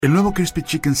El nuevo Crispy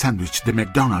Chicken Sandwich de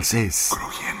McDonald's es...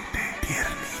 crujiente,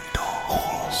 tiernito,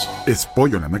 jugoso. Es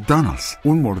pollo en la McDonald's.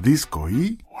 Un mordisco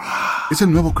y... ¡wow! Es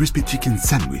el nuevo Crispy Chicken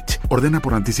Sandwich. Ordena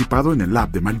por anticipado en el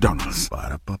app de McDonald's.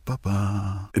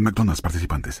 En McDonald's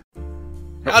participantes.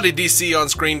 Howdy, DC On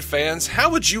Screen fans. How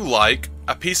would you like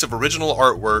a piece of original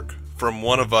artwork from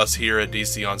one of us here at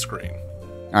DC On Screen?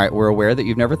 All right, we're aware that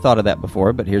you've never thought of that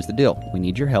before, but here's the deal. We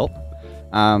need your help.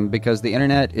 Because the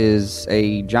internet is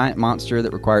a giant monster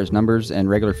that requires numbers and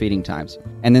regular feeding times.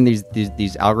 And then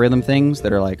these algorithm things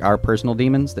that are like our personal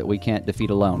demons that we can't defeat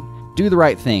alone. Do the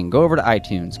right thing. Go over to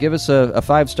iTunes. Give us a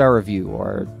 5-star review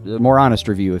or a more honest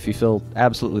review if you feel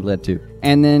absolutely led to.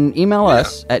 And then email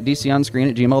us at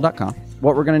dconscreen@gmail.com.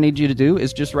 What we're going to need you to do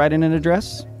is just write in an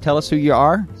address. Tell us who you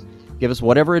are. Give us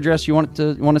whatever address you want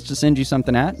us to send you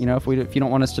something at. You know, if you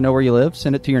don't want us to know where you live,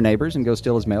 send it to your neighbors and go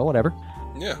steal his mail, whatever.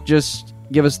 Yeah. Just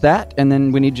give us that, and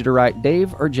then we need you to write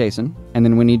Dave or Jason, and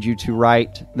then we need you to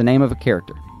write the name of a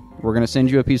character. We're going to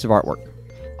send you a piece of artwork.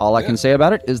 All I can say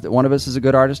about it is that one of us is a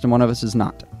good artist and one of us is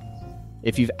not.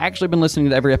 If you've actually been listening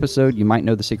to every episode, you might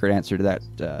know the secret answer to that,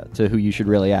 to who you should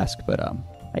really ask. But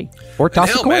hey, or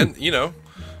toss a coin. Man, you know,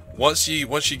 once you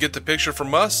get the picture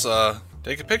from us,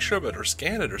 take a picture of it or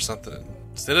scan it or something.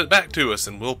 Send it back to us,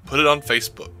 and we'll put it on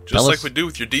Facebook, just like we do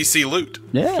with your DC loot.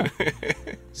 Yeah.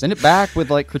 Send it back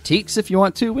with, like, critiques if you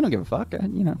want to. We don't give a fuck,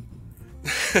 you know.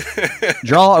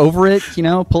 Draw over it, you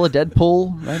know, pull a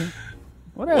Deadpool. Right?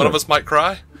 Whatever. One of us might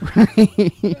cry.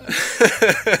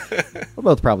 We'll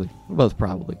both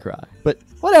probably cry. But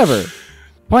whatever.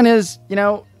 Point is, you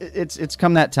know, it's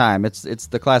come that time. It's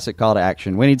the classic call to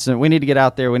action. We need to get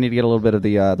out there. We need to get a little bit of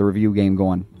the review game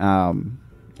going.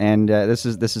 And this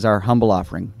is our humble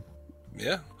offering.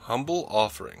 Yeah, humble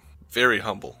offering. Very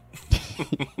humble.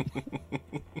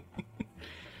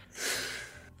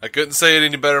 I couldn't say it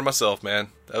any better myself, man.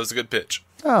 That was a good pitch.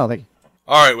 Oh, thank you.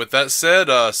 All right, with that said,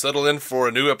 settle in for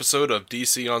a new episode of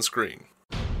DC On Screen.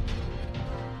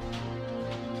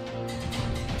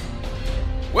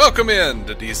 Welcome in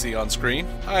to DC On Screen.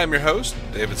 I am your host,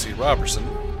 David C. Robertson,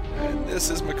 and this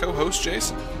is my co-host,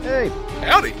 Jason. Hey.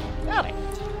 Howdy. Howdy.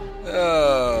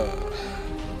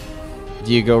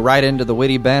 Do you go right into the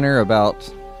witty banner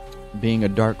about being a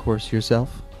dark horse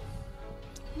yourself?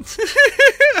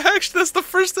 Actually, that's the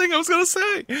first thing I was going to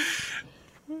say. It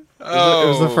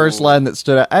was the first line that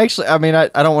stood out. Actually, I mean, I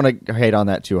don't want to hate on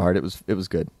that too hard. It was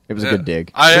good. It was a good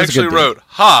dig. I actually wrote,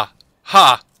 ha,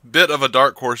 bit of a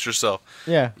dark horse yourself.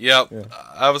 Yeah. Yep. Yeah.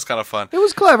 That was kind of fun. It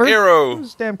was clever. Arrow. It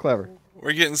was damn clever.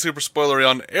 We're getting super spoilery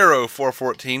on Arrow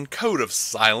 414, Code of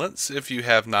Silence. If you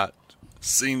have not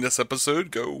seen this episode,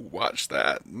 go watch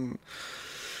that and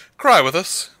cry with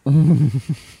us.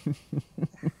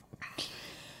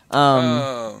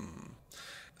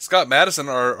 Scott Madison,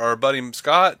 our buddy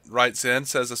Scott, writes in,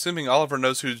 says, assuming Oliver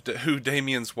knows who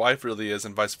Damien's wife really is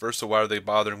and vice versa, why are they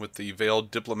bothering with the veiled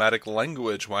diplomatic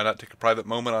language? Why not take a private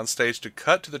moment on stage to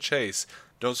cut to the chase?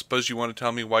 Don't suppose you want to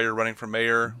tell me why you're running for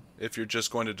mayor if you're just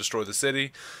going to destroy the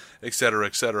city, etc.,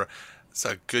 etc. It's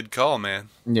a good call, man.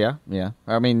 Yeah.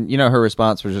 I mean, you know, her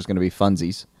response was just going to be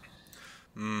funsies.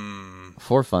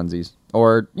 For funsies.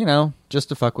 Or, you know, just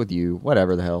to fuck with you.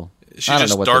 Whatever the hell. Is she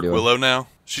just Dark Willow now?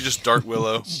 She just Dark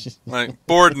Willow. Like,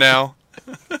 bored now.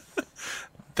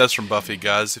 That's from Buffy,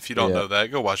 guys. If you don't know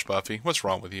that, go watch Buffy. What's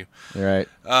wrong with you? You're right.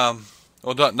 Well,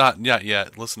 not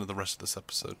yet. Listen to the rest of this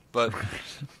episode. But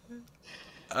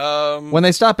when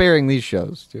they stop airing these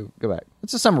shows, too, go back.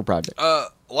 It's a summer project.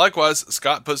 Likewise,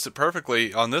 Scott puts it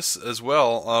perfectly on this as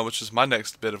well, which is my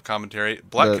next bit of commentary.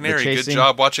 Black Canary, good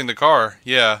job watching the car.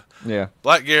 Yeah.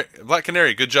 Black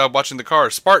Canary, good job watching the car.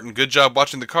 Spartan, good job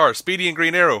watching the car. Speedy and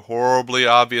Green Arrow, horribly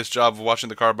obvious job of watching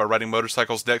the car by riding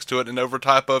motorcycles next to it and over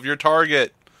top of your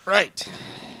target. Right.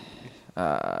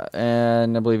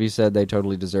 And I believe he said they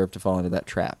totally deserve to fall into that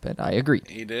trap, and I agree.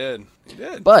 He did.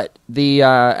 But the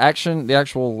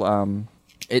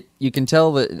you can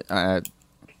tell that.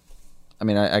 I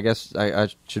mean, I guess I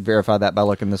should verify that by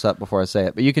looking this up before I say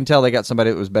it. But you can tell they got somebody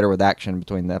that was better with action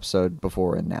between the episode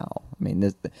before and now. I mean,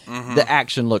 the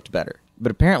action looked better.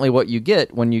 But apparently what you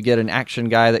get when you get an action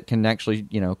guy that can actually,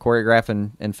 you know, choreograph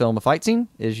and film a fight scene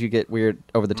is you get weird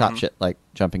over-the-top shit, like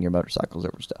jumping your motorcycles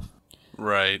over stuff.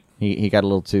 Right. He got a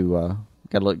little too,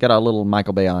 got a little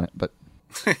Michael Bay on it, but...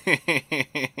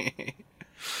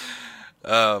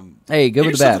 hey, good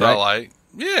with the bad, right? I like.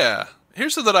 Yeah.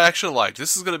 Here's something that I actually liked.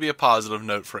 This is going to be a positive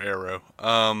note for Arrow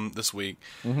this week.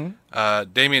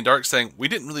 Damien Dark saying, we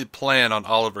didn't really plan on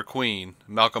Oliver Queen.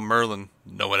 Malcolm Merlin,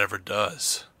 no one ever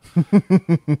does. I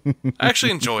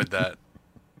actually enjoyed that.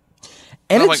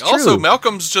 And I'm it's like, true. also,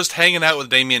 Malcolm's just hanging out with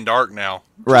Damien Dark now.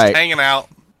 Just right. hanging out.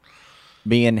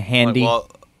 being handy. Like, well,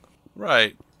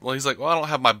 right. Well, he's like, well, I don't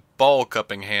have my ball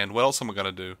cupping hand. What else am I going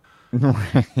to do?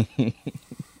 Right.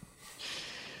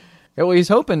 Well, he's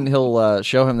hoping he'll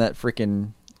show him that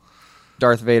freaking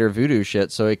Darth Vader voodoo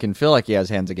shit so he can feel like he has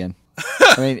hands again.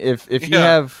 I mean, if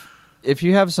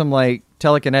you have some like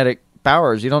telekinetic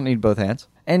powers, you don't need both hands.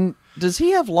 And does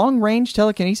he have long range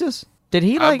telekinesis? Did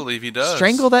he I believe he does.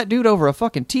 strangle that dude over a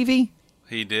fucking TV?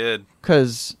 He did.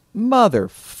 'Cause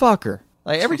motherfucker.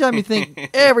 Like every time you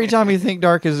think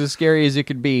Dark is as scary as it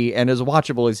could be and as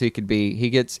watchable as he could be, he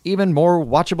gets even more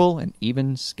watchable and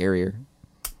even scarier.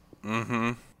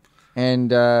 Mm-hmm.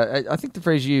 And I think the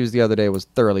phrase you used the other day was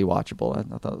thoroughly watchable.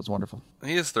 I thought it was wonderful.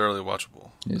 He is thoroughly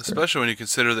watchable, especially when you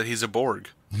consider that he's a Borg.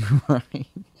 Right.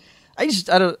 I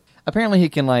don't. Apparently, he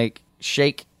can like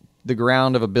shake the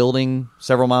ground of a building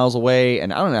several miles away,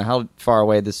 and I don't know how far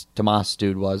away this Tomas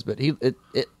dude was, but it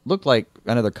looked like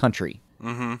another country.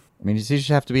 Mm-hmm. I mean, you just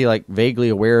have to be like vaguely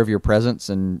aware of your presence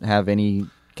and have any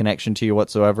connection to you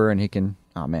whatsoever, and he can.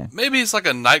 Oh man. Maybe it's like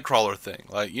a Nightcrawler thing.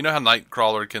 Like, you know how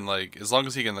Nightcrawler can, like, as long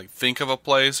as he can like think of a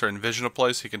place or envision a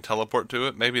place, he can teleport to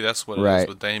it. Maybe that's what it is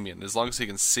with Damien. As long as he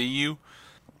can see you.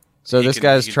 So this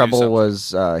guy's trouble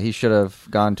was he should have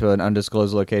gone to an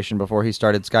undisclosed location before he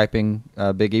started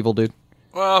Skyping Big Evil Dude.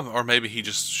 Well, or maybe he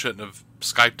just shouldn't have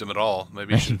Skyped him at all.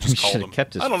 Maybe he should have just called him.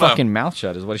 Kept his fucking mouth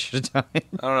shut is what he should have done.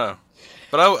 I don't know.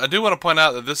 But I do want to point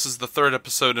out that this is the third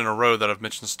episode in a row that I've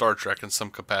mentioned Star Trek in some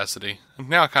capacity. And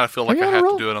now I kind of feel like I have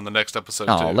to do it on the next episode,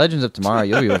 too. Legends of Tomorrow,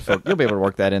 you'll be able to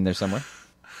work that in there somewhere.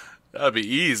 That'd be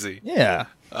easy. Yeah.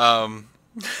 I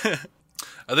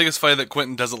think it's funny that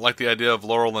Quentin doesn't like the idea of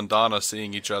Laurel and Donna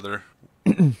seeing each other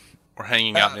or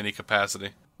hanging out in any capacity.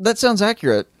 That sounds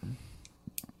accurate.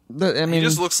 I mean, he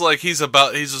just looks like he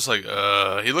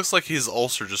looks like his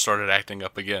ulcer just started acting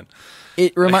up again.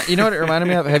 You know what it reminded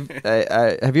me of?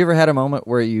 Have you ever had a moment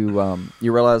where you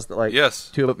realize that like yes,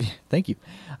 thank you,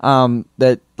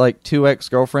 that like two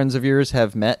ex-girlfriends of yours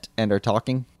have met and are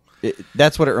talking?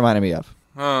 That's what it reminded me of.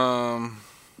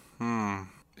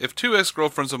 If two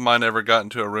ex-girlfriends of mine ever got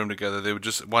into a room together, they would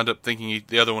just wind up thinking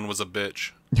the other one was a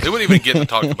bitch. They wouldn't even get to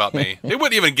talk about me. They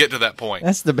wouldn't even get to that point.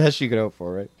 That's the best you could hope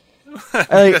for, right?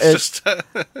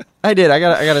 I did. I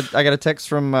got a text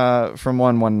from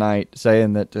one night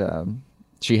saying that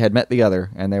she had met the other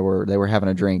and they were having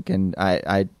a drink, and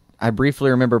I briefly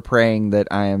remember praying that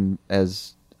I am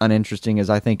as uninteresting as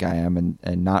I think I am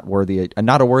and not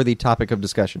a worthy topic of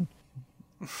discussion.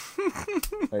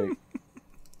 Like,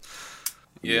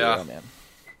 yeah, man.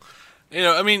 You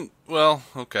know, I mean, well,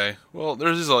 okay. Well,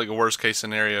 there's like a worst case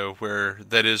scenario where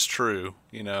that is true,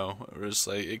 you know, where it's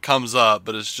like it comes up,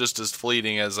 but it's just as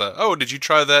fleeting as did you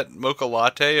try that mocha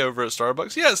latte over at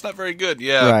Starbucks? Yeah, it's not very good.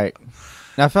 Yeah. Right.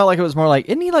 And I felt like it was more like,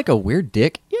 isn't he like a weird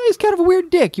dick? Yeah, he's kind of a weird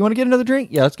dick. You want to get another drink?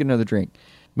 Yeah, let's get another drink.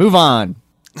 Move on.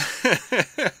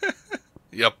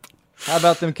 Yep. How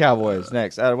about them Cowboys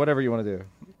next? Whatever you want to do.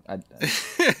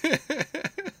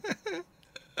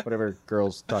 Whatever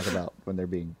girls talk about when they're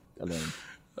being alone.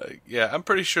 Yeah, I'm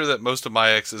pretty sure that most of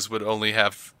my exes would only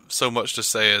have so much to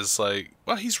say as like,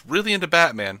 well, he's really into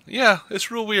Batman. Yeah, it's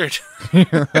real weird.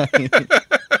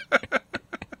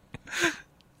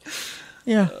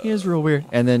 Yeah, he is real weird.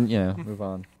 And then, move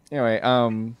on. Anyway,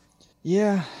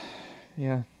 yeah.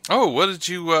 Oh, what did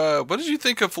you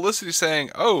think of Felicity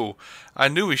saying, "Oh, I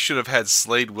knew we should have had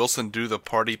Slade Wilson do the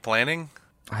party planning"?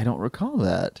 I don't recall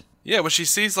that. Yeah, when she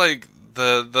sees like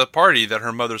the party that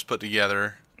her mother's put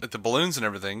together, at the balloons and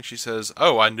everything, she says,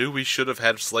 "Oh, I knew we should have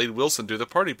had Slade Wilson do the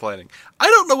party planning." I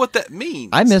don't know what that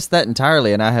means. I missed that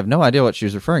entirely, and I have no idea what she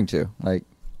was referring to. Like,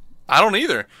 I don't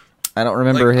either. I don't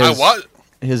remember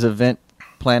his event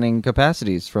planning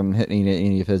capacities from hitting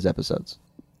any of his episodes.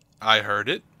 I heard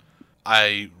it.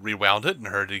 I rewound it and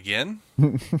heard it again.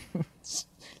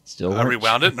 I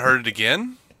rewound it and heard it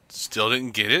again. Still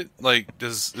didn't get it. Like,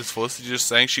 is Felicity just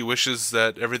saying she wishes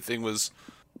that everything was,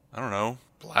 I don't know,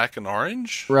 black and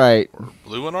orange? Right. Or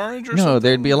blue and orange or something? No,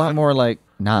 there'd be a lot more, like,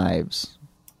 knives,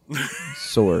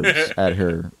 swords at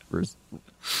her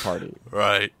party.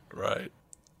 Right.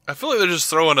 I feel like they're just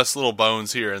throwing us little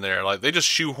bones here and there. Like, they just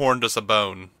shoehorned us a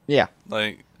bone. Yeah.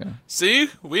 Like, see?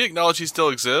 We acknowledge he still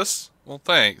exists. Well,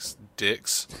 thanks,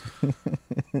 dicks.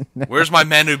 Where's my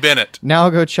Manu Bennett? Now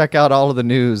I'll go check out all of the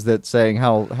news that's saying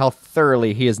how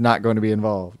thoroughly he is not going to be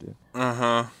involved.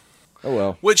 Uh-huh. Oh,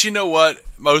 well. Which, you know what?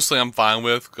 Mostly I'm fine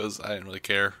with, because I didn't really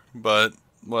care. But,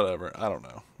 whatever. I don't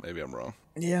know. Maybe I'm wrong.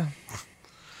 Yeah.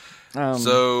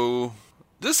 So,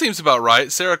 this seems about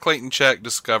right. Sarah Clayton Check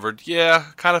discovered. Yeah,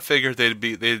 kind of figured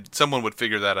someone would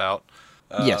figure that out.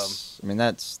 Yes. I mean,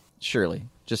 that's surely.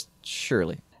 Just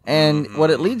surely. And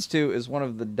what it leads to is one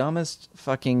of the dumbest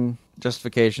fucking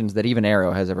justifications that even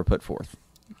Arrow has ever put forth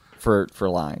for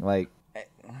lying. Like,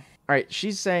 all right,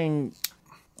 she's saying,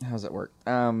 how does that work?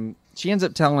 She ends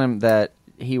up telling him that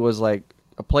he was like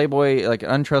a playboy, like an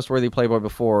untrustworthy playboy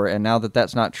before, and now that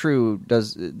that's not true,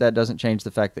 that doesn't change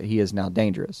the fact that he is now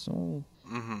dangerous. So,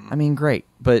 I mean, great,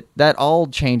 but that all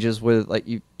changes with like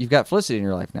you've got Felicity in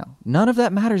your life now. None of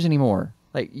that matters anymore.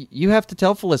 Like you have to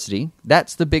tell Felicity.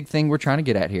 That's the big thing we're trying to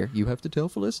get at here. You have to tell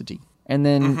Felicity, and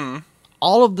then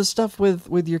all of the stuff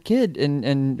with your kid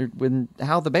and when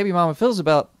how the baby mama feels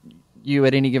about you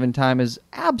at any given time is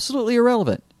absolutely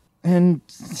irrelevant. And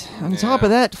on top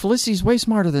of that, Felicity's way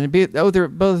smarter than they're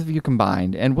both of you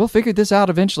combined, and we'll figure this out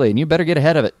eventually, and you better get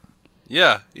ahead of it.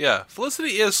 Yeah.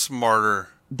 Felicity is smarter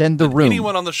than the room.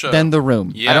 Anyone on the show. Than the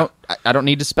room. Yeah. I don't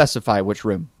need to specify which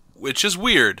room. Which is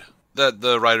weird that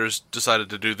the writers decided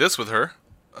to do this with her.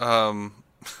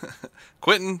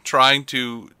 Quentin, trying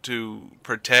to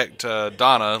protect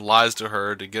Donna, lies to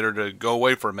her to get her to go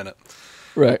away for a minute.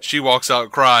 Right. She walks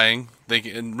out crying,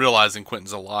 thinking and realizing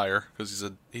Quentin's a liar because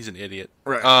he's an idiot.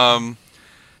 Right.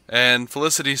 And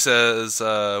Felicity says,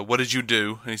 "What did you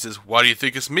do?" And he says, "Why do you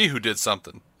think it's me who did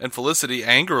something?" And Felicity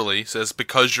angrily says,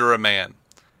 "Because you're a man."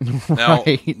 Now,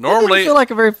 right. normally, it didn't feel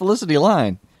like a very Felicity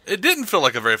line. It didn't feel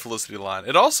like a very Felicity line.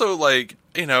 It also, like,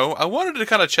 I wanted to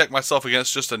kind of check myself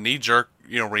against just a knee-jerk,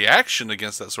 reaction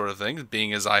against that sort of thing,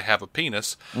 being as I have a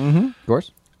penis. Mm-hmm. Of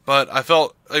course. But I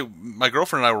felt like my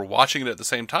girlfriend and I were watching it at the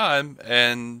same time,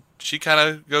 and she kind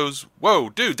of goes, "Whoa,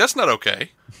 dude, that's not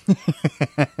okay." And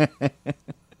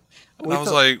I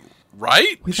was like,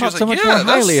 "Right?" We She thought was so like, much "Yeah,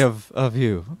 more highly of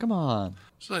you. Oh, come on."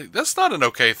 She's like, "That's not an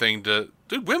okay thing to...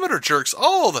 Dude, women are jerks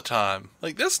all the time.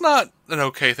 Like, that's not an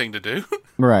okay thing to do."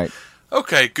 Right.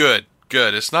 Okay, good.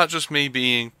 It's not just me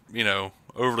being,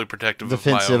 overly protective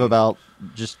defensive of my own about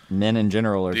just men in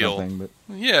general or deal. something. But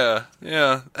Yeah.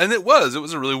 And it was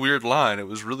a really weird line. It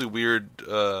was really weird.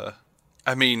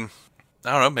 I mean,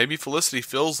 I don't know, maybe Felicity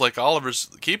feels like Oliver's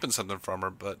keeping something from her,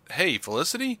 but hey,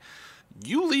 Felicity,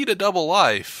 you lead a double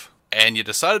life. And you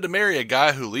decided to marry a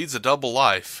guy who leads a double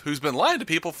life, who's been lying to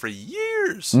people for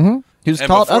years. Mm-hmm. Who's And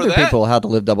taught before other that- people how to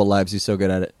live double lives. He's so good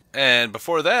at it. And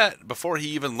before that, before he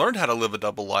even learned how to live a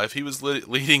double life, he was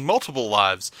leading multiple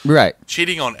lives. Right.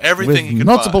 Cheating on everything he With could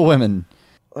multiple find. women.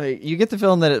 Like, you get the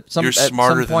feeling that at You're some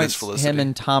smarter than point, this, Felicity. him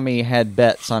and Tommy had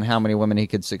bets on how many women he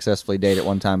could successfully date at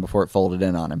one time before it folded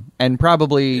in on him. And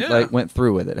probably went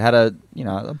through with it. Had I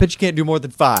bet you can't do more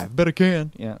than 5. Bet I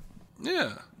can. Yeah.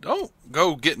 Yeah. Don't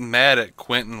go getting mad at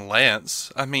Quentin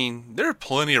Lance. I mean, there are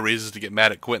plenty of reasons to get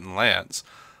mad at Quentin Lance.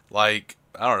 Like,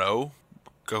 I don't know,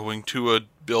 going to a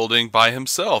building by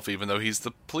himself, even though he's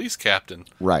the police captain.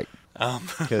 Right.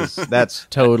 Because that's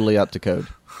totally up to code.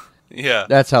 Yeah.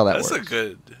 That's how that works.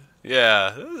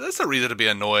 That's a reason to be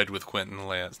annoyed with Quentin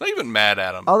Lance. Not even mad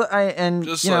at him.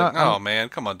 Just oh man,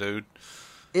 come on, dude.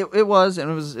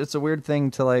 It's a weird thing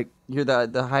to, like, you're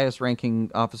the highest ranking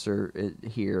officer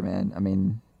here, man. I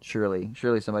mean, surely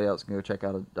somebody else can go check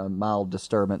out a mild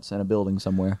disturbance in a building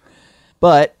somewhere.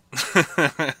 But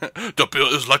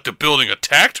It's like the building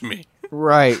attacked me.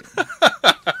 Right.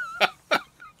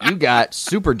 You got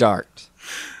super darked.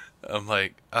 I'm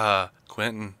like,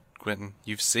 Quentin,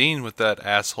 you've seen what that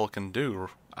asshole can do.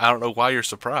 I don't know why you're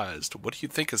surprised. What do you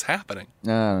think is happening? I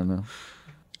don't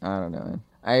know,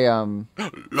 man.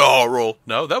 Laurel.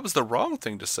 No, that was the wrong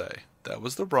thing to say. That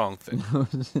was the wrong thing.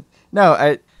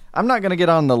 No, I'm not going to get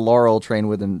on the Laurel train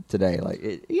with him today.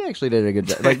 Like, he actually did a good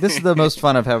job. Like, this is the most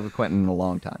fun I've had with Quentin in a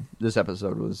long time. This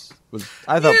episode was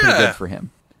I thought pretty good for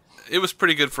him. It was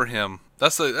pretty good for him.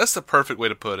 That's the perfect way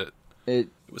to put it. It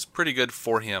was pretty good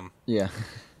for him. Yeah.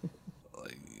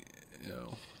 Like,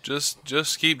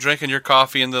 just keep drinking your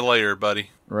coffee in the layer, buddy.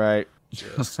 Right.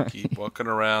 Just keep walking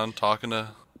around talking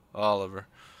to Oliver.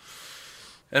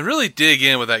 And really dig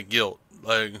in with that guilt.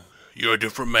 Like, you're a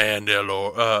different man there,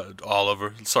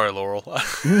 Oliver. Sorry, Laurel.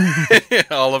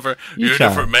 Oliver, you're a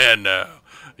different man now.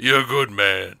 You're a good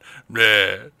man.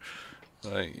 Yeah.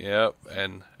 Like, yep.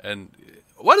 And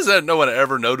why does that no one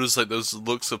ever notice, like, those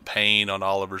looks of pain on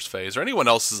Oliver's face or anyone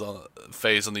else's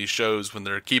face on these shows when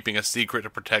they're keeping a secret to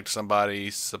protect somebody,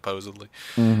 supposedly?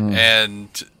 Mm-hmm.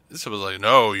 And this was like,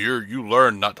 no, you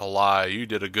learned not to lie.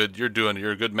 You're a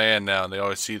good man now. And they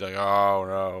always see, like, oh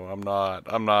no,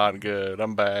 I'm not good.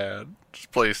 I'm bad.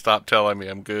 Just please stop telling me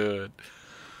I'm good.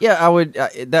 Yeah, I would.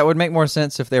 That would make more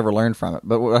sense if they ever learned from it.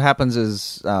 But what happens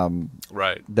is,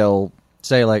 right? They'll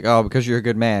say, like, oh, because you're a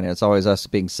good man. It's always us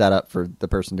being set up for the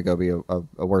person to go be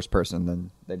a worse person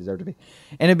than they deserve to be.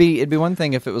 And it'd be one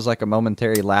thing if it was like a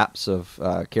momentary lapse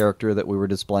of character that we were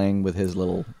displaying with his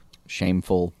little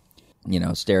shameful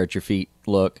stare at your feet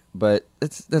look. But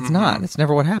that's not. It's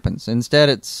never what happens. Instead,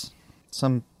 it's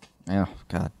some. Oh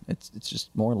God! It's just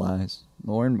more lies,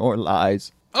 more and more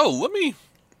lies. Oh,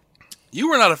 You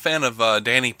were not a fan of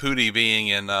Danny Pudi being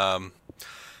in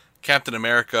Captain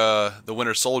America: The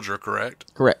Winter Soldier,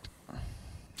 correct? Correct.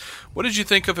 What did you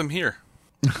think of him here?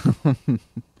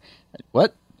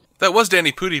 What? That was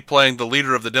Danny Pudi playing the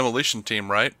leader of the Demolition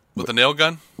Team, right? With the nail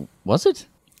gun? Was it?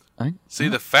 See,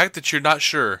 the fact that you're not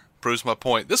sure proves my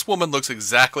point. This woman looks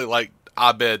exactly like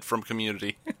Abed from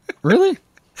Community. Really?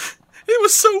 It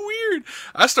was so weird.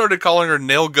 I started calling her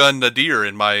Nail Gun Nadir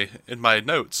in my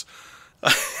notes.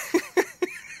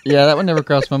 Yeah, that one never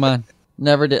crossed my mind.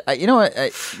 Never did.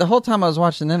 The whole time I was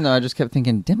watching them, though, I just kept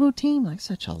thinking, Demo Team? Like,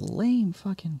 such a lame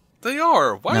fucking... They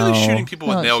are. Why are they shooting people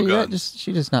with nail guns?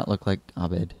 She does not look like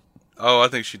Abed. Oh, I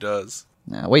think she does.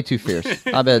 Nah, way too fierce.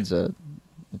 Abed's a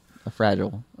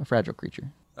fragile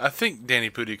creature. I think Danny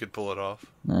Pudi could pull it off.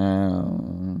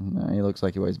 No, he looks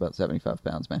like he weighs about 75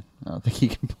 pounds, man. I don't think he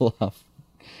can pull off.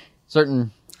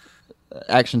 Certain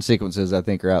action sequences, I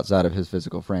think, are outside of his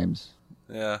physical frame's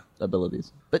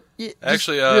abilities. But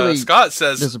actually, really Scott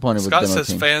says disappointed with Demo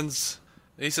Team. fans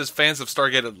of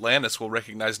Stargate Atlantis will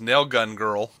recognize Nail Gun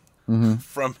Girl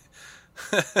from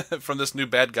this new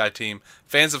bad guy team.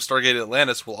 Fans of Stargate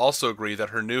Atlantis will also agree that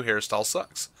her new hairstyle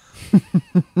sucks.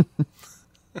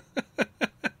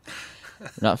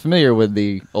 Not familiar with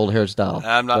the old hairstyle.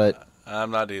 I'm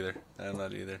not either.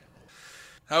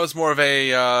 I was more of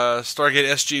a Stargate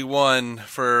SG-1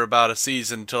 for about a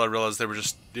season until I realized they were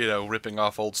just, ripping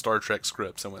off old Star Trek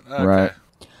scripts. I went, okay. Right.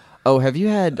 Oh, have you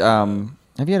had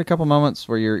a couple moments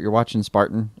where you're watching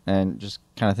Spartan and just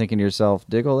kind of thinking to yourself,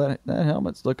 Diggle, that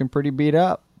helmet's looking pretty beat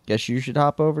up. Guess you should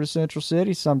hop over to Central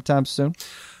City sometime soon.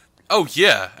 Oh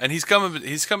yeah, and he's coming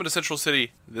to Central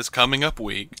City this coming up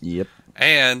week. Yep.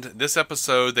 And this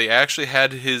episode, they actually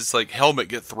had his helmet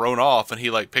get thrown off, and he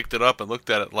picked it up and looked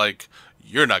at it like,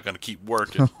 "You're not going to keep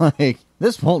working."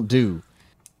 This won't do.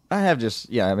 I have just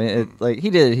he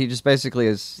did. He just basically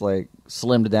is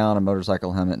slimmed down a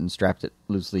motorcycle helmet and strapped it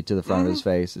loosely to the front of his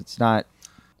face. It's not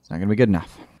going to be good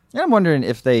enough. And I'm wondering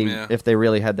if they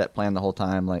really had that plan the whole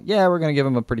time. We're going to give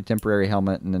him a pretty temporary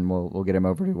helmet, and then we'll get him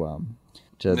over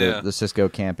to the Cisco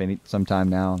camp sometime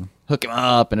now and hook him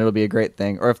up, and it'll be a great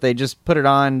thing. Or if they just put it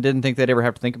on, didn't think they'd ever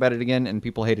have to think about it again, and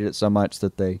people hated it so much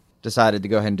that they decided to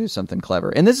go ahead and do something clever.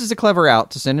 And this is a clever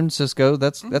out to send him to Cisco.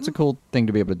 That's a cool thing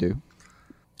to be able to do.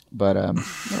 But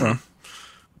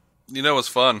what's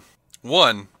fun?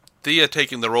 One, Thea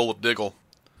taking the role of Diggle.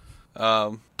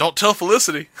 Don't tell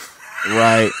Felicity.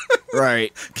 Right.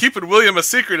 Keeping William a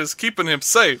secret is keeping him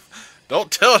safe.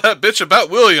 Don't tell that bitch about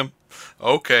William.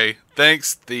 Okay,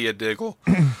 thanks, Thea Diggle.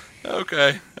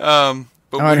 Okay,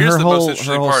 but here's the most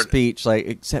interesting part. Her whole speech,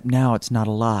 except now it's not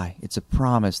a lie; it's a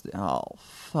promise. Oh,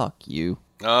 fuck you.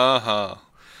 But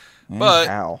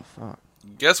fuck.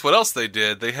 Guess what else they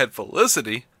did? They had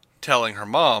Felicity telling her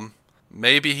mom,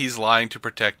 maybe he's lying to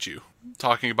protect you.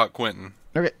 Talking about Quentin.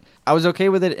 Okay, I was okay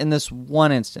with it in this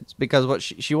one instance because what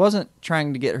she wasn't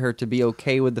trying to get her to be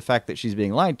okay with the fact that she's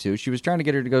being lied to. She was trying to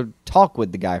get her to go talk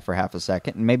with the guy for half a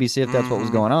second and maybe see if that's what was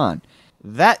going on.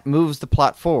 That moves the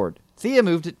plot forward. Thea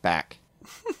moved it back.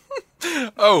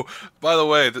 Oh, by the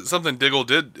way, something Diggle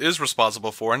is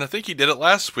responsible for, and I think he did it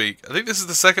last week. I think this is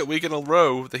the second week in a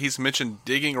row that he's mentioned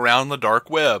digging around the dark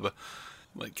web.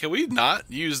 Can we not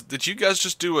use... Did you guys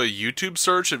just do a YouTube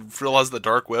search and realize the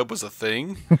dark web was a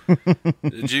thing?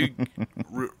 Did you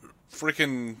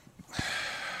freaking...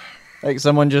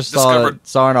 Someone just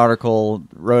saw an article,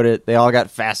 wrote it, they all got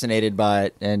fascinated by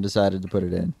it, and decided to put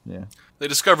it in. Yeah. They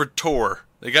discovered Tor.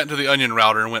 They got into the onion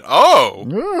router and went,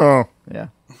 oh! Yeah.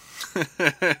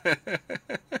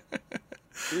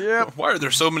 Yep. Why are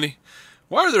there so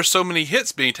many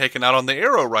hits being taken out on the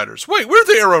Arrow Riders? Wait, we're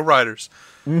the Arrow Riders!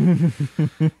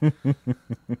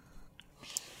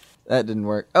 That didn't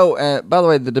work. Oh, by the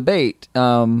way, the debate.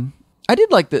 I did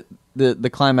like that the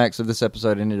climax of this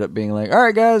episode ended up being all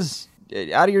right, guys,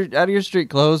 out of your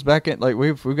street clothes, back in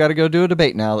we've got to go do a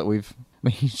debate now that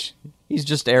he's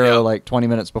just Arrow 20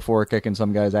 minutes before kicking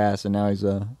some guy's ass, and now he's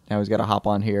got to hop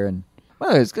on here and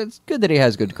it's good that he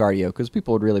has good cardio because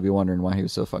people would really be wondering why he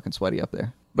was so fucking sweaty up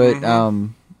there. But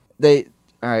all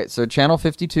right, so Channel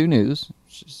 52 News.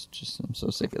 Just I'm so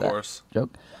sick of that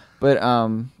joke. But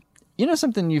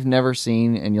something you've never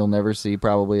seen and you'll never see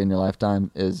probably in your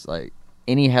lifetime is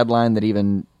any headline that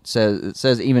even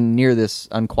says even near this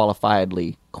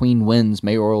unqualifiedly, Queen wins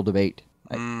mayoral debate.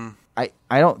 I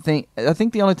think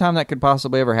the only time that could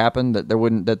possibly ever happen that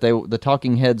the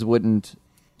talking heads wouldn't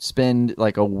spend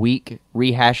like a week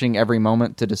rehashing every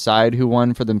moment to decide who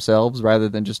won for themselves rather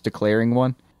than just declaring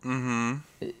one. Mm-hmm.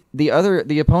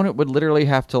 The opponent would literally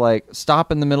have to like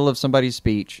stop in the middle of somebody's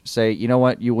speech, say, you know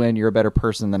what, you win, you're a better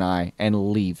person than I,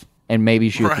 and leave, and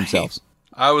maybe shoot themselves.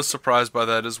 I was surprised by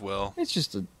that as well. It's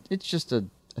just a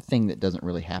thing that doesn't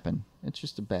really happen. It's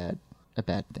just a bad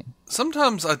thing.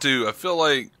 Sometimes I feel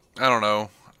like, I don't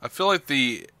know, I feel like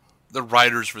the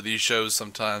writers for these shows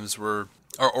sometimes are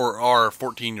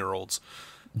 14-year-olds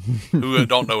who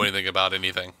don't know anything about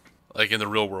anything, like in the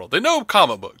real world. They know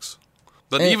comic books.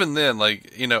 But even then,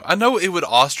 like, you know, I know it would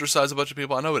ostracize a bunch of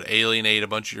people. I know it would alienate a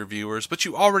bunch of your viewers, but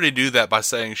you already do that by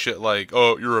saying shit like,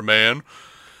 oh, you're a man.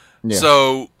 Yeah.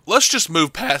 So let's just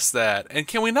move past that. And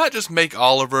can we not just make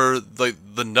Oliver like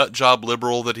the nut job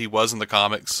liberal that he was in the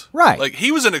comics? Right. Like,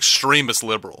 he was an extremist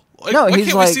liberal. Like, no, why he's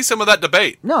can't like, we see some of that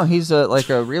debate? No, he's like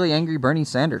a really angry Bernie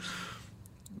Sanders.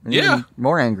 Yeah.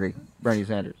 More angry Bernie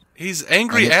Sanders. He's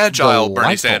angry, agile delightful.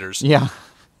 Bernie Sanders. Yeah.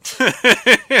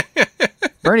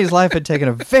 Bernie's life had taken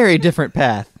a very different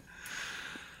path.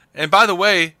 And by the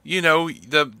way, you know,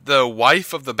 the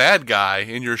wife of the bad guy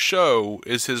in your show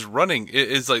is running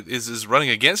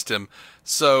against him.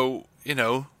 So, you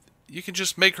know, you can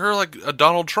just make her like a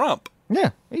Donald Trump. Yeah,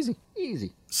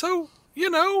 easy. So, you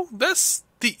know, that's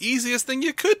the easiest thing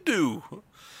you could do.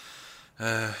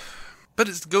 But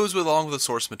it goes along with the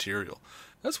source material.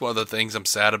 That's one of the things I'm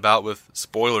sad about with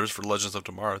spoilers for Legends of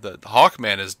Tomorrow, that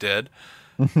Hawkman is dead.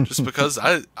 Just because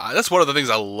that's one of the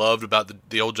things I loved about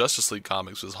the old Justice League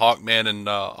comics was Hawkman and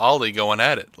Ollie going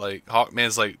at it. Like,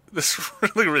 Hawkman's like this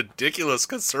really ridiculous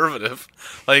conservative.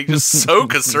 Like, just so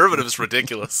conservative it's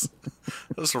ridiculous.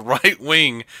 This right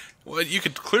wing. Well, you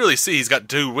could clearly see he's got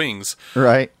two wings.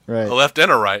 Right. A left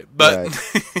and a right. But,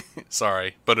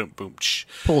 sorry. But, boom.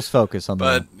 Pulls focus on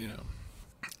that. But, you know.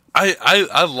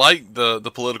 I like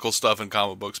the political stuff in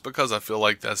comic books because I feel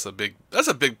like that's a big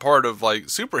part of like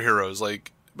superheroes.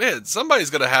 Like, man, somebody's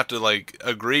gonna have to like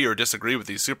agree or disagree with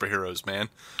these superheroes, man.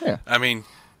 Yeah. I mean,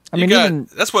 even,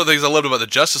 that's one of the things I loved about the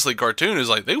Justice League cartoon is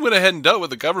like they went ahead and dealt with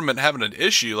the government having an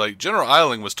issue. Like General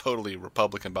Eiling was totally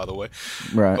Republican, by the way.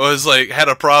 Right. Was like had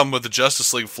a problem with the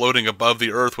Justice League floating above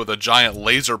the earth with a giant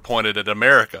laser pointed at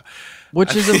America,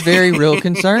 which is a very real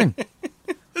concern.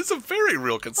 It's a very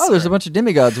real concern. Oh, there's a bunch of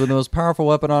demigods with the most powerful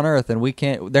weapon on Earth, and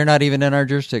they're not even in our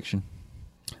jurisdiction.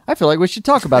 I feel like we should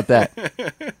talk about that.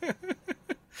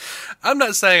 I'm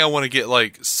not saying I want to get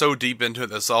like so deep into it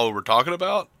that's all we're talking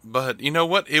about, but you know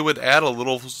what? It would add a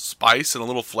little spice and a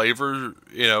little flavor,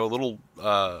 you know, a little,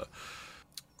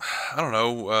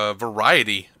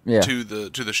 variety to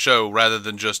the show rather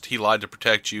than just he lied to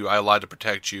protect you, I lied to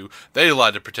protect you, they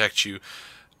lied to protect you.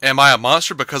 Am I a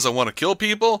monster because I want to kill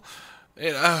people?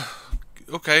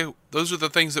 Okay, those are the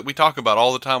things that we talk about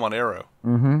all the time on Arrow.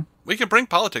 Mm-hmm. We can bring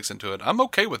politics into it. I'm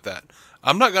okay with that.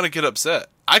 I'm not going to get upset.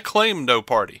 I claim no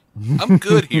party. I'm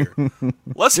good here.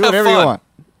 Let's do have whatever fun.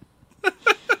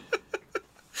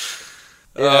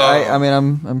 You want. I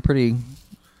mean, I'm pretty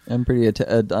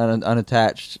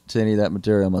unattached to any of that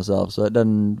material myself, so it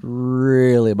doesn't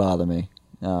really bother me.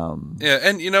 Yeah,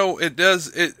 and you know it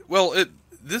does.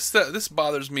 This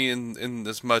bothers me in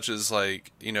as much as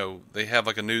like, you know, they have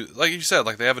like like you said,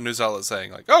 like they have a news outlet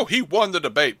saying like, oh, he won the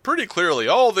debate pretty clearly.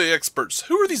 All the experts.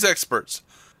 Who are these experts?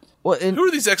 Well, who are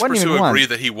these experts who agree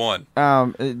that he won?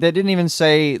 They didn't even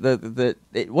say that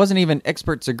it wasn't even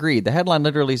experts agreed. The headline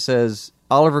literally says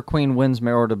Oliver Queen wins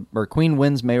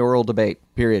mayoral debate.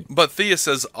 Period. But Thea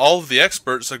says all of the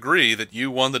experts agree that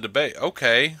you won the debate.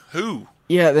 Okay, who?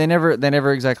 Yeah, they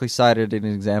never exactly cited an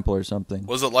example or something.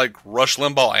 Was it like Rush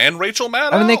Limbaugh and Rachel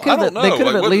Maddow? I mean, they could have like,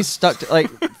 at least stuck to like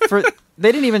for.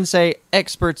 They didn't even say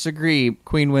experts agree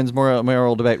Queen wins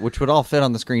mayoral debate, which would all fit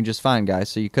on the screen just fine, guys.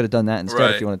 So you could have done that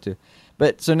instead if you wanted to.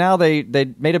 But so now they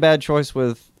made a bad choice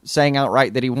with saying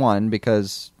outright that he won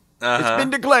because it's been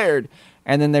declared,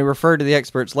 and then they referred to the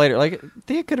experts later. Like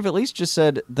they could have at least just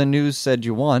said the news said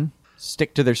you won.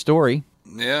 Stick to their story.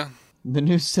 Yeah. The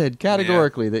news said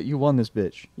categorically that you won this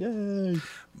bitch. Yay!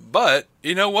 But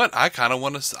you know what? I kind of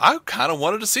wanted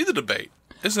to see the debate.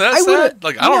 Isn't that sad?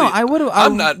 Like I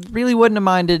really wouldn't have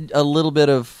minded a little bit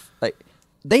of like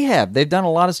they've done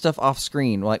a lot of stuff off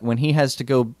screen, like when he has to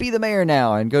go be the mayor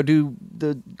now and go do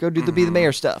the be the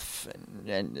mayor stuff.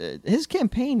 And his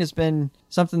campaign has been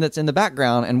something that's in the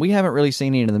background, and we haven't really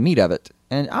seen any of the meat of it.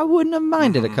 And I wouldn't have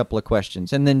minded a couple of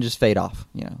questions, and then just fade off,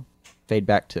 fade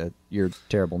back to your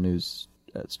terrible news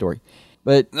story.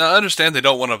 But now, I understand they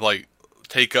don't want to like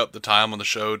take up the time on the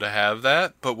show to have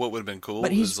that. But what would have been cool?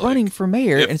 But he's running for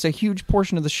mayor, and it's a huge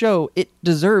portion of the show. It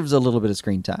deserves a little bit of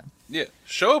screen time. Yeah,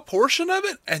 show a portion of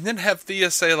it, and then have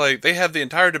Thea say, like, they have the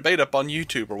entire debate up on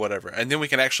YouTube or whatever, and then we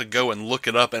can actually go and look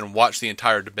it up and watch the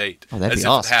entire debate that'd as be if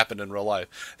awesome. it happened in real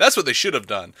life. That's what they should have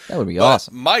done. That would be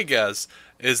awesome. My guess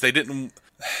is they didn't.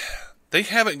 They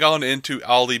haven't gone into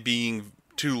Ollie being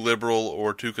too liberal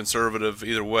or too conservative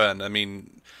either way. I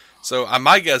mean, so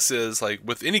my guess is, like,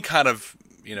 with any kind of,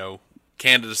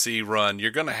 candidacy run,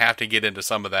 you're going to have to get into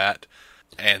some of that.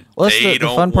 And they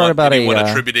don't want anyone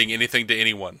attributing anything to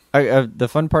anyone. The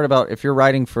fun part about if you're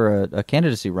writing for a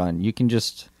candidacy run, you can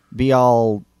just be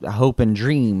all hope and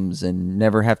dreams and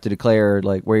never have to declare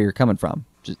like where you're coming from.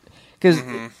 Because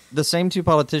the same two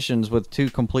politicians with two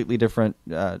completely different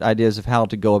ideas of how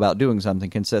to go about doing something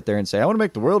can sit there and say, I want to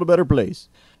make the world a better place.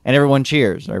 And everyone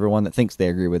cheers. Or everyone that thinks they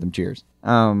agree with them cheers.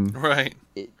 Right.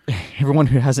 Everyone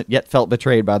who hasn't yet felt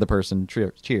betrayed by the person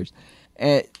cheers.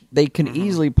 They can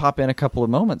easily pop in a couple of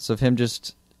moments of him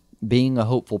just being a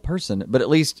hopeful person, but at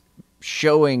least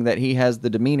showing that he has the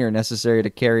demeanor necessary to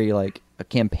carry like a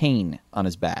campaign on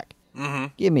his back.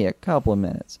 Give me a couple of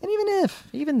minutes, and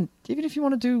even if you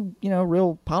want to do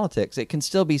real politics, it can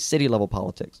still be city level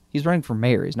politics. He's running for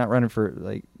mayor. He's not running for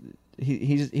like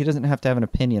he doesn't have to have an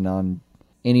opinion on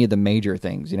any of the major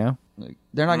things. Like,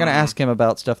 they're not going to ask him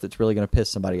about stuff that's really going to piss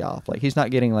somebody off. Like he's not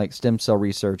getting like stem cell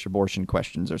research, abortion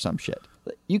questions, or some shit.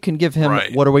 You can give him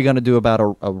what are we going to do about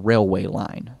a railway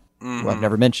line. Well, I've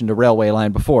never mentioned a railway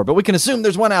line before, but we can assume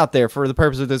there's one out there for the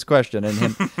purpose of this question,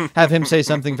 and have him say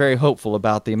something very hopeful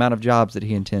about the amount of jobs that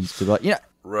he intends to.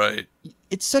 Right.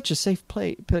 It's such a safe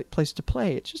place to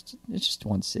play. It's just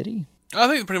one city. I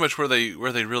think pretty much where they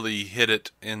really hit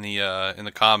it in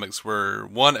the comics were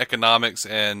one, economics,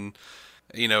 and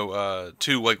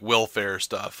two, like welfare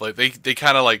stuff. Like they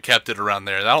kind of like kept it around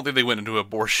there. I don't think they went into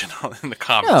aburstion in the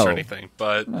comics or anything,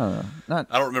 but no, I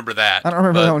don't remember that. I don't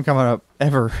remember that one coming up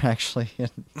ever, actually.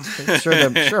 sure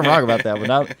I'm wrong about that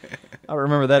one. I don't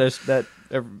remember that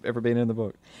ever being in the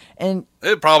book. And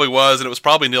it probably was, and it was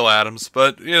probably Neil Adams,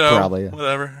 but probably,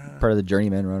 whatever. Part of the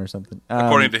Journeyman run or something.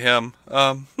 According to him,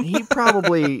 he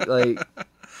probably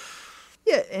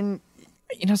and.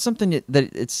 Something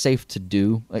that it's safe to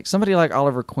do. Like somebody like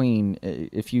Oliver Queen,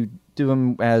 if you do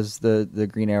him as the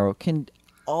Green Arrow, can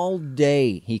all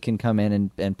day he can come in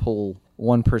and pull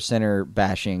 1%er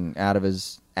bashing out of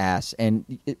his ass,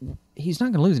 and he's not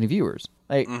going to lose any viewers.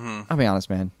 Like I'll be honest,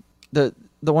 man. The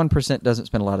 1% doesn't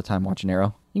spend a lot of time watching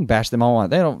Arrow. You can bash them all on.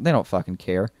 They don't fucking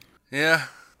care. Yeah.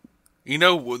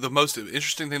 The most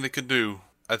interesting thing they could do,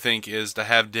 I think, is to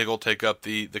have Diggle take up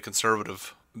the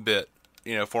conservative bit.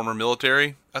 Former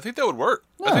military. I think that would work.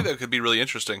 Yeah. I think that could be really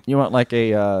interesting. You want like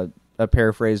a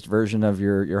paraphrased version of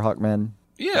your Hawkman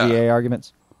VA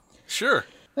arguments? Sure.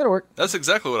 That'll work. That's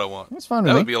exactly what I want. That's fine with me.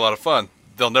 That me. would be a lot of fun.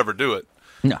 They'll never do it.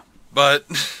 No. But,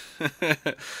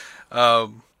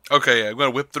 okay, I'm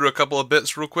going to whip through a couple of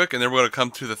bits real quick, and then we're going to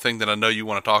come to the thing that I know you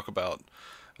want to talk about.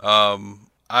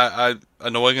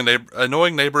 Annoying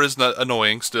neighbor is not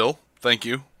annoying still. Thank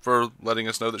you for letting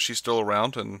us know that she's still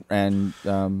around and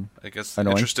I guess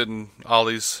annoying. Interested in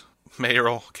Ollie's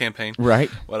mayoral campaign. Right.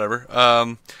 Whatever.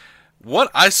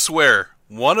 I swear,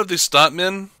 one of the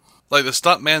stuntmen, like the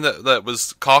stuntman that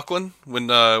was Conklin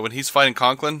when he's fighting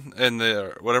Conklin and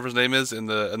the whatever his name is in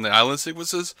the island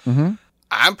sequences,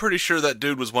 I'm pretty sure that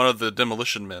dude was one of the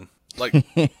demolition men. Like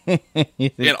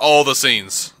in all the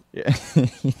scenes. Yeah.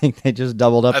 You think they just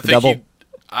doubled up the double?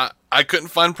 I couldn't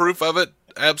find proof of it,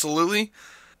 absolutely,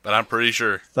 but I'm pretty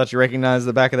sure. Thought you recognized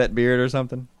the back of that beard or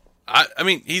something? I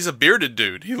mean, he's a bearded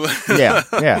dude.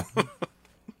 Yeah.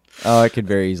 Oh, it could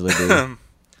very easily be.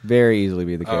 Very easily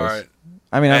be the case. All right.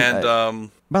 I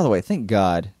mean, by the way, thank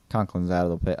God Conklin's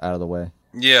out of the way.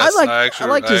 Yes, I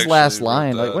liked his last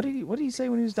line. Like, what did he say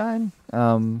when he was dying?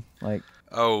 Ryder's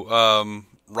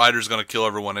gonna kill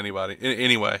everyone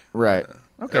anyway. Right.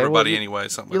 Okay. Everybody anyway.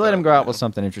 Something. You like let that, him go out with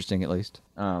something interesting at least.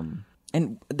 And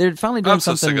they're finally doing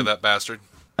something. I'm so sick of that bastard.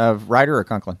 Of Ryder or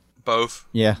Conklin? Both.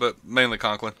 Yeah. But mainly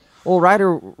Conklin. Well,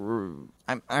 Ryder,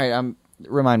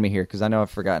 remind me here because I know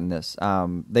I've forgotten this.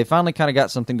 They finally kind of got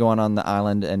something going on the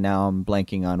island, and now I'm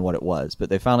blanking on what it was. But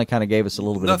they finally kind of gave us a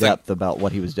little bit of depth about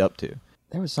what he was up to.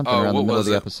 There was something around the middle of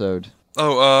the episode.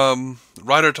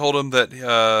 Ryder told him that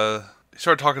he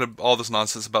started talking to all this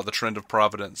nonsense about the trend of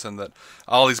providence and that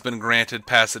Ollie's been granted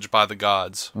passage by the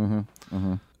gods.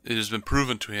 It has been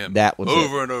proven to him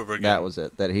over and over again. That was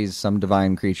it. That he's some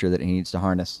divine creature that he needs to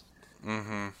harness.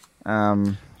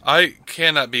 I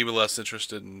cannot be less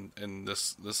interested in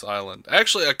this island.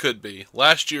 Actually, I could be.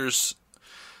 Last year's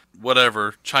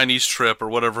whatever Chinese trip or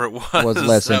whatever it was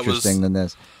less interesting than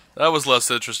this. That was less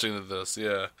interesting than this,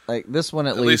 yeah. Like this one,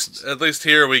 at least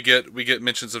here we get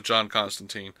mentions of John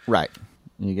Constantine, right?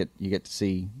 You get to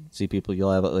see people you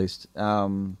love at least.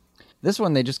 This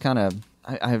one they just kind of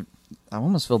I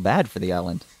almost feel bad for the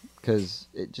island because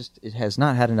it has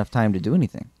not had enough time to do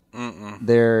anything.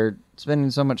 They're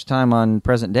spending so much time on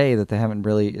present day that they haven't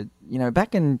really,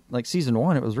 back in like season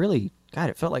 1, it was really, God,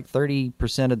 it felt like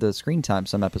 30% of the screen time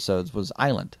some episodes was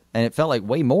island, and it felt like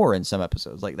way more in some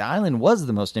episodes. Like the island was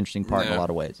the most interesting part in a lot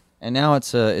of ways, and now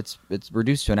it's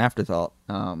reduced to an afterthought,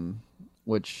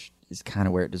 which is kind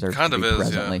of where it deserves to be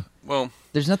presently. Yeah. Well,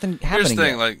 there's nothing happening. Here's the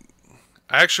thing, yet. like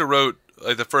I actually wrote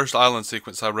like the first island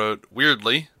sequence. I wrote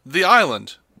weirdly the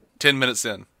island 10 minutes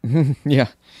in. Yeah.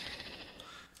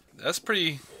 That's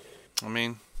pretty, I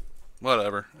mean,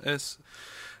 whatever. It's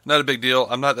not a big deal.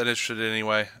 I'm not that interested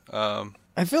anyway.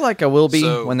 I feel like I will be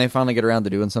when they finally get around to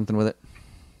doing something with it.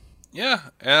 Yeah,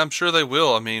 and I'm sure they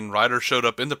will. I mean, Ryder showed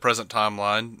up in the present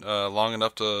timeline long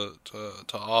enough to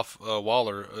off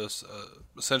Waller,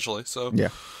 essentially. So yeah.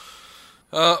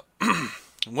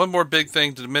 One more big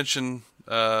thing to mention.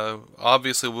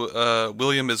 Obviously,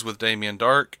 William is with Damien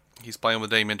Dark. He's playing with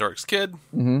Damien Dark's kid.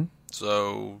 Mm-hmm.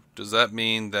 So does that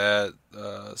mean that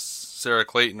Sarah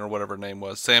Clayton or whatever her name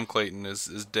was, Sam Clayton,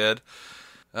 is dead?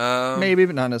 Maybe,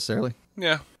 but not necessarily.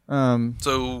 Yeah.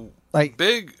 So like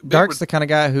big Dark's the kind of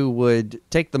guy who would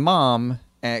take the mom,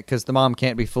 because the mom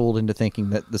can't be fooled into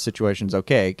thinking that the situation's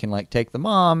okay. Can like take the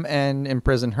mom and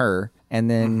imprison her, and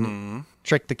then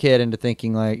trick the kid into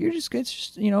thinking like it's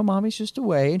just mommy's just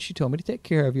away and she told me to take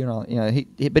care of you and all.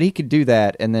 But he could do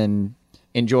that and then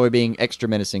enjoy being extra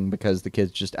menacing because the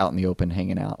kid's just out in the open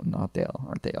hanging out and aren't they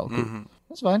all cool?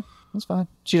 That's fine.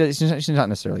 She's not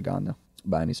necessarily gone though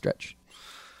by any stretch.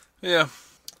 Yeah.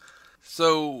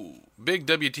 So big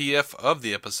WTF of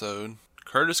the episode.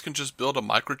 Curtis can just build a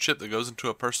microchip that goes into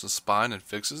a person's spine and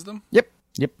fixes them? Yep.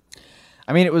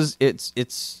 I mean,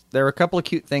 there were a couple of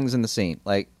cute things in the scene.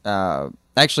 Like,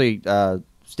 actually,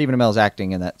 Stephen Amell's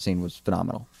acting in that scene was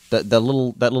phenomenal. That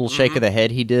little shake of the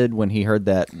head he did when he heard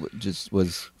that just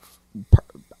was,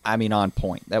 on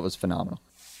point. That was phenomenal.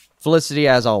 Felicity,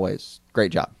 as always,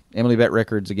 great job. Emily Bett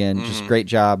Rickards again, just great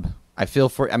job. I feel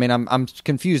for. I mean, I'm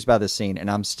confused by this scene,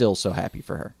 and I'm still so happy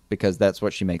for her because that's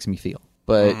what she makes me feel.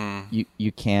 But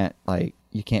you can't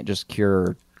just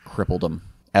cure crippledom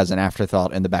as an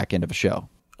afterthought in the back end of a show.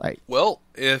 Like, well,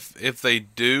 if they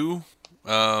do,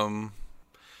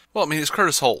 it's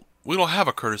Curtis Holt. We don't have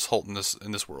a Curtis Holt in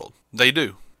this world. They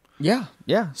do. Yeah,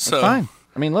 that's fine.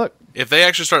 I mean, look. If they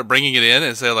actually start bringing it in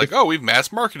and say like, we've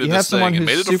mass marketed this thing and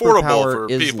made it affordable for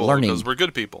people because we're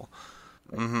good people.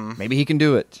 Maybe he can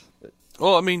do it.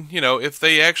 Well, I mean, if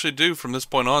they actually do from this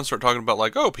point on start talking about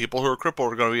like, people who are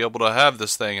crippled are going to be able to have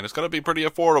this thing and it's going to be pretty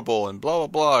affordable and blah, blah,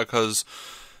 blah. Because,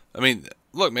 I mean,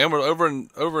 look, man, we're over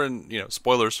in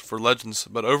spoilers for Legends,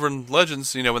 but over in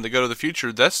Legends, when they go to the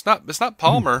future, it's not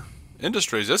Palmer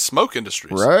Industries, it's Smoke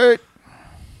Industries. Right.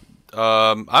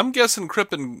 I'm guessing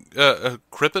Curing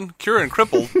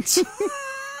Crippled.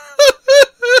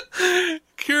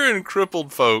 Curing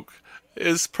Crippled folk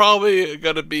is probably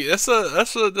gonna be that's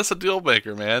a deal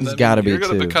maker, man. It's got to be you're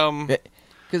gonna too. Become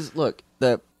because look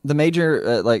the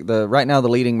major right now the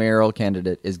leading mayoral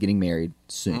candidate is getting married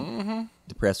soon.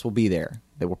 The press will be there.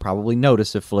 They will probably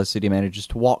notice if Felicity manages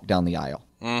to walk down the aisle.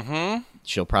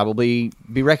 She'll probably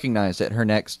be recognized at her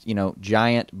next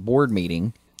giant board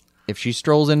meeting if she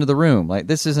strolls into the room. Like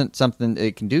this isn't something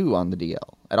they can do on the DL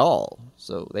at all.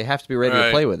 So they have to be ready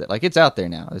to play with it. Like it's out there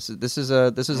now. This is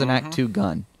an Act 2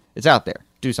 gun. It's out there.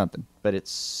 Do something. But it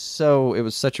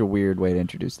was such a weird way to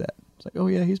introduce that. It's like, oh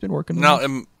yeah, he's been working on now.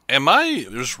 it. Am I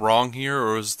just wrong here,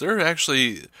 or is there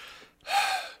actually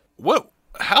what?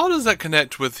 How does that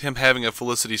connect with him having a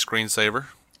Felicity screensaver?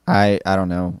 I don't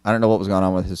know. I don't know what was going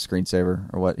on with his screensaver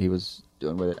or what he was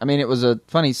doing with it. I mean, it was a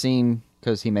funny scene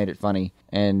because he made it funny,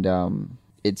 and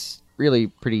it's really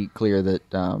pretty clear that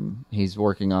he's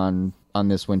working on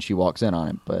this when she walks in on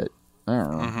it. But I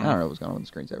don't know. I don't know what's going on with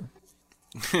the screensaver.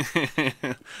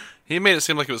 He made it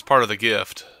seem like it was part of the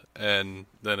gift, and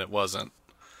then it wasn't.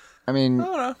 I mean,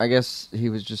 I guess he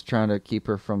was just trying to keep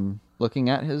her from looking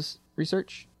at his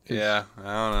research. Yeah,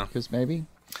 I don't know. Because maybe.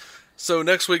 So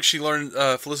next week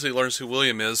Felicity learns who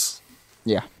William is.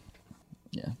 Yeah.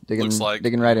 Digging right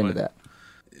anyway. into that.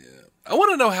 Yeah. I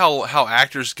want to know how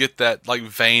actors get that like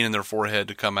vein in their forehead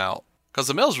to come out. Because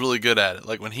Amel's really good at it.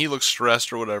 Like when he looks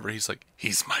stressed or whatever, he's like,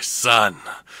 "He's my son,"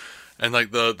 and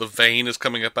like the vein is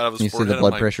coming up out of his forehead. You see the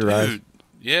blood pressure rise?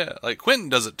 Yeah, like Quentin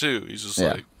does it too. He's just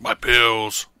Yeah. like, my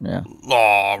pills. Yeah.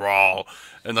 Raw.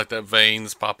 And like that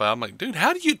veins pop out. I'm like, dude,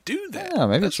 how do you do that? Yeah,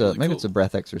 maybe That's really maybe cool. it's a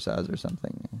breath exercise or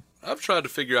something. I've tried to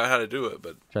figure out how to do it,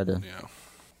 but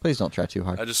Please don't try too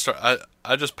hard.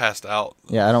 I just passed out.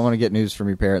 Yeah, I don't want to get news from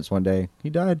your parents one day.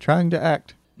 He died trying to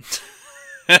act.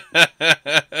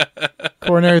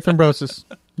 Coronary thrombosis.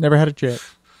 Never had a check.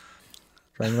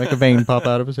 Trying to make a vein pop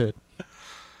out of his head.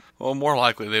 Well, more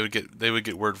likely they would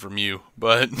get word from you,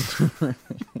 but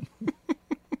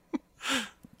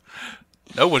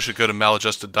no one should go to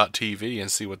maladjusted.tv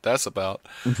and see what that's about.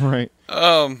 Right.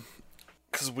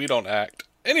 Because we don't act.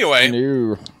 Anyway,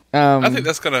 No. I think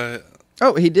that's gonna.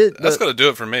 Oh, he did. That's gonna do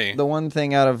it for me. The one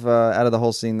thing out of the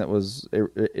whole scene that was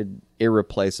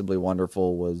irreplaceably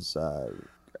wonderful was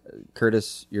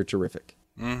Curtis, you're terrific.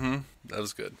 Mm-hmm. That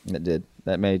was good. It did.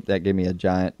 That gave me a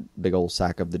giant, big old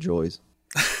sack of the joys.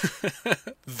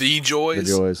 The joys.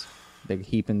 The joys. Big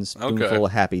heaping spoonful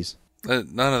of happies.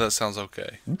 None of that sounds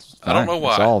okay. It's I don't fine. know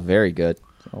why. It's all very good.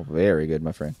 It's all very good,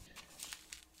 my friend.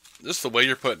 Just the way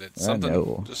you're putting it. I Something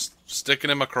know. just sticking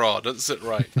in my craw. Doesn't sit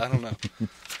right. I don't know.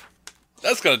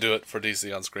 That's going to do it for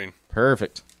DC On Screen.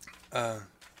 Perfect.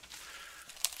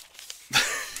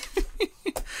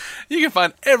 You can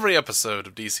find every episode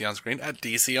of DC On Screen at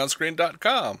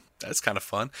dconscreen.com. That's kind of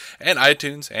fun. And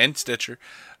iTunes and Stitcher.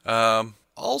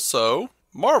 Also,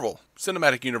 Marvel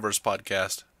Cinematic Universe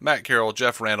Podcast. Matt Carroll,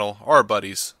 Jeff Randall, our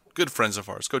buddies, good friends of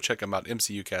ours. Go check them out,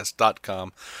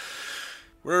 mcucast.com.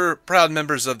 We're proud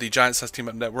members of the Giant Size Team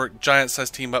Up Network,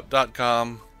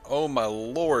 giantsizeteamup.com. Oh my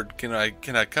lord, can I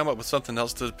come up with something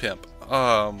else to pimp?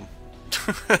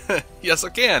 Yes, I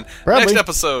can. Probably. Next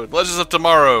episode, Legends of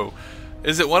Tomorrow.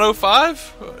 Is it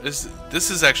 105? This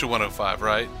is actually 105,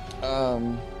 right?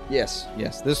 Yes.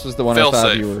 This was the 105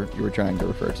 Fail-safe. you were trying to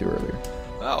refer to earlier.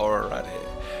 Alrighty.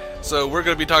 So we're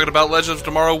going to be talking about Legends of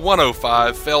Tomorrow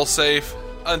 105, Fail Safe.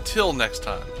 Until next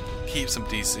time, keep some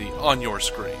DC on your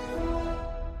screen.